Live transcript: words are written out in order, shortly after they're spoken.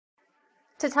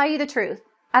To tell you the truth,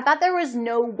 I thought there was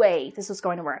no way this was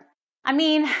going to work. I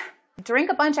mean, drink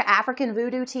a bunch of African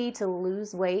voodoo tea to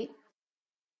lose weight?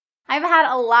 I've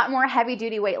had a lot more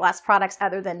heavy-duty weight loss products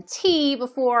other than tea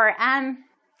before, and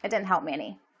it didn't help me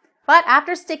any. But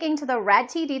after sticking to the red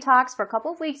tea detox for a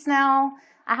couple of weeks now,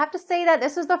 I have to say that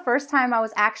this was the first time I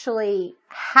was actually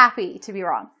happy to be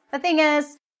wrong. The thing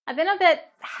is, I've been a bit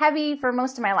heavy for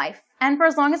most of my life, and for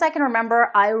as long as I can remember,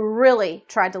 I really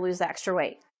tried to lose the extra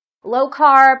weight. Low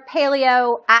carb,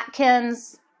 paleo,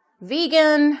 Atkins,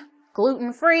 vegan,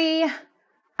 gluten-free,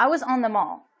 I was on them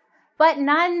all. But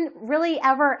none really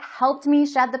ever helped me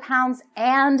shed the pounds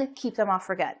and keep them off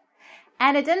for good.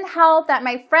 And it didn't help that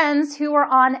my friends who were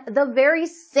on the very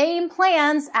same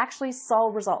plans actually saw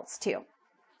results too.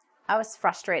 I was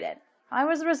frustrated. I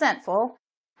was resentful.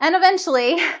 And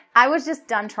eventually, I was just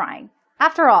done trying.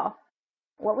 After all,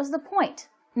 what was the point?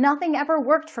 Nothing ever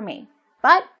worked for me.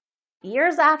 But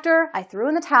years after I threw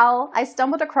in the towel, I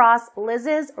stumbled across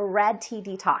Liz's Red Tea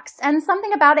Detox, and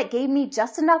something about it gave me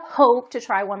just enough hope to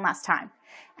try one last time.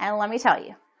 And let me tell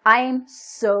you, I am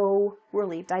so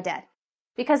relieved I did.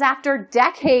 Because after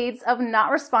decades of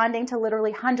not responding to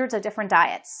literally hundreds of different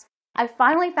diets, I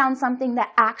finally found something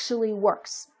that actually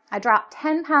works. I dropped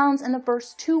 10 pounds in the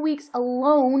first 2 weeks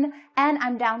alone, and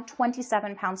I'm down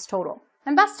 27 pounds total.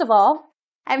 And best of all,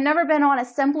 I've never been on a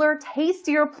simpler,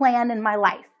 tastier plan in my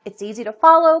life. It's easy to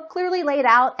follow, clearly laid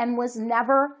out, and was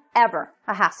never, ever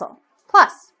a hassle.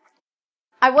 Plus,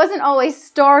 I wasn't always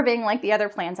starving like the other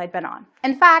plans I'd been on.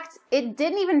 In fact, it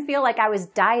didn't even feel like I was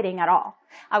dieting at all.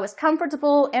 I was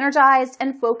comfortable, energized,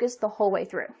 and focused the whole way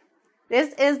through.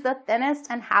 This is the thinnest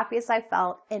and happiest I've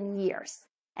felt in years.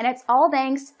 And it's all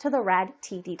thanks to the Red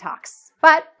Tea Detox.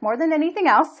 But more than anything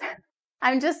else,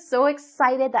 I'm just so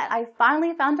excited that I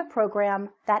finally found a program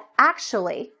that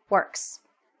actually works.